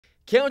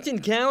Counting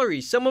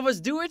calories, some of us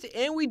do it,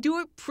 and we do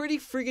it pretty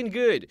freaking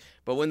good.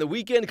 But when the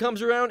weekend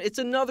comes around, it's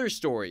another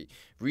story.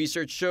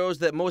 Research shows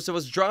that most of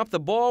us drop the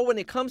ball when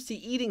it comes to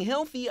eating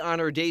healthy on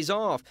our days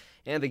off,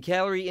 and the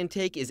calorie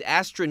intake is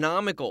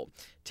astronomical.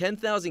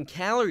 10,000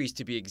 calories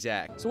to be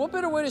exact. So what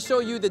better way to show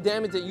you the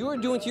damage that you are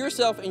doing to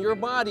yourself and your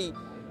body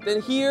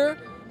than here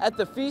at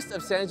the Feast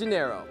of San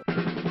Gennaro?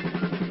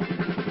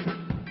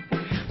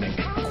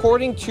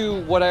 According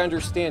to what I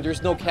understand,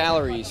 there's no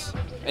calories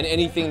in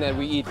anything that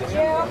we eat.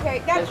 Yeah,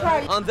 okay, that's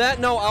right. On that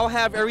note, I'll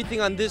have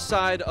everything on this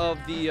side of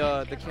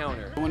the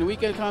counter. When the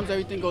weekend comes,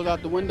 everything goes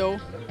out the window.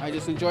 I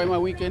just enjoy my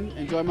weekend,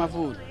 enjoy my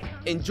food.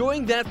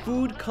 Enjoying that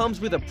food comes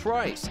with a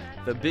price.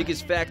 The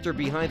biggest factor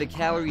behind the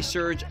calorie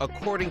surge,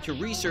 according to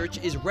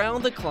research, is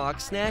round-the-clock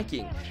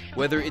snacking.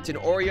 Whether it's an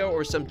Oreo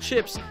or some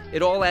chips,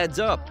 it all adds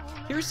up.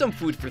 Here's some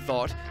food for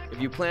thought.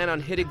 If you plan on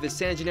hitting the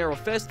San Gennaro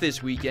Fest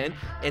this weekend,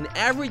 an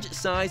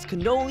average-sized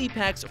cannoli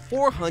packs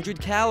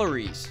 400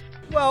 calories.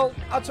 Well,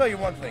 I'll tell you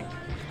one thing.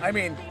 I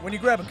mean, when you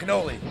grab a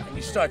cannoli and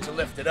you start to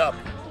lift it up,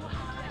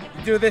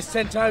 you do this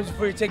 10 times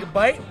before you take a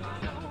bite,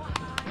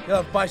 you'll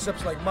have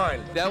biceps like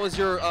mine. That was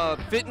your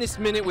fitness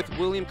minute with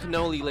William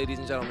Cannoli, ladies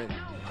and gentlemen.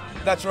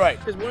 That's right.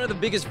 Because one of the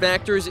biggest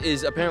factors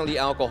is apparently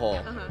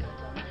alcohol.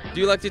 Do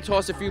you like to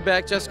toss a few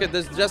back, Jessica?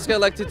 Does Jessica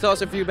like to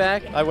toss a few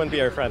back? I wouldn't be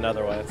her friend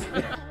otherwise.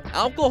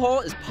 Alcohol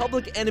is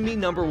public enemy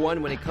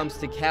 #1 when it comes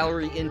to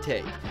calorie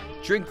intake.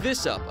 Drink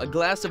this up. A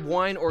glass of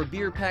wine or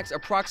beer packs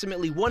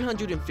approximately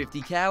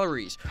 150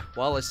 calories,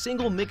 while a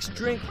single mixed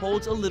drink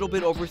holds a little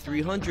bit over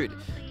 300.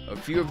 A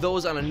few of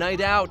those on a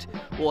night out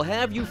will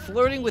have you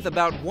flirting with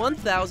about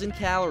 1,000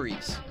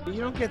 calories.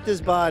 You don't get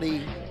this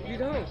body, You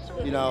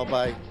don't.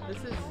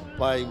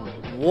 by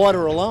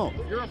water alone.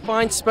 You're a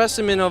fine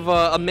specimen of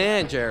a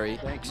man, Jerry.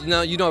 Thanks.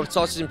 You know,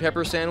 sausage and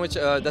pepper sandwich,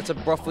 that's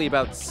roughly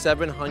about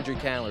 700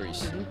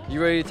 calories.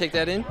 You ready to take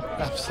that in?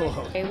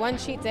 Absolutely. One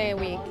cheat day a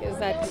week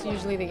that's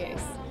usually the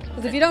case.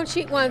 Because if you don't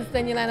cheat once,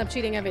 then you'll end up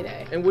cheating every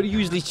day. And what do you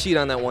usually cheat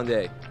on that one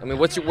day? I mean,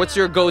 what's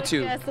your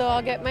go-to? Yeah, so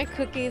I'll get my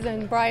cookies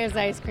and Breyer's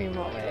ice cream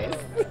always.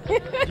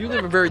 You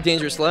live a very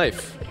dangerous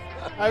life.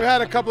 I've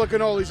had a couple of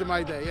cannolis in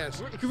my day,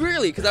 yes.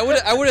 Really? Because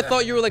I would have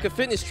thought you were like a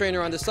fitness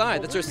trainer on the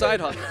side. That's your side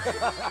hustle.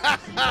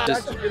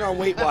 I've been on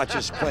Weight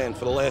Watchers plan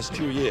for the last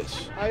 2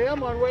 years. I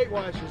am on Weight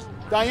Watchers.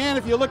 Diane,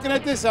 if you're looking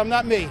at this, I'm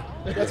not me.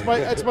 That's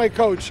my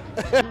coach.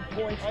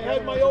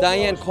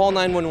 Diane, call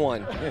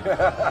 911.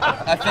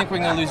 I think we're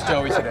going to lose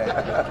Joey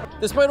today.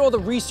 Despite all the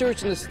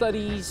research and the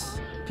studies,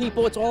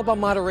 people, it's all about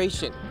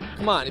moderation.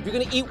 Come on, if you're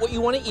going to eat what you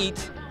want to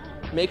eat,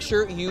 make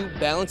sure you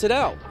balance it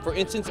out. For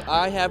instance,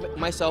 I have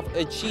myself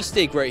a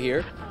cheesesteak right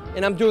here,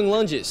 and I'm doing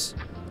lunges.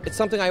 It's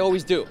something I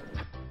always do.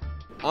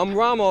 I'm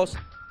Ramos.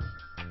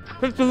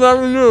 5th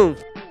Avenue.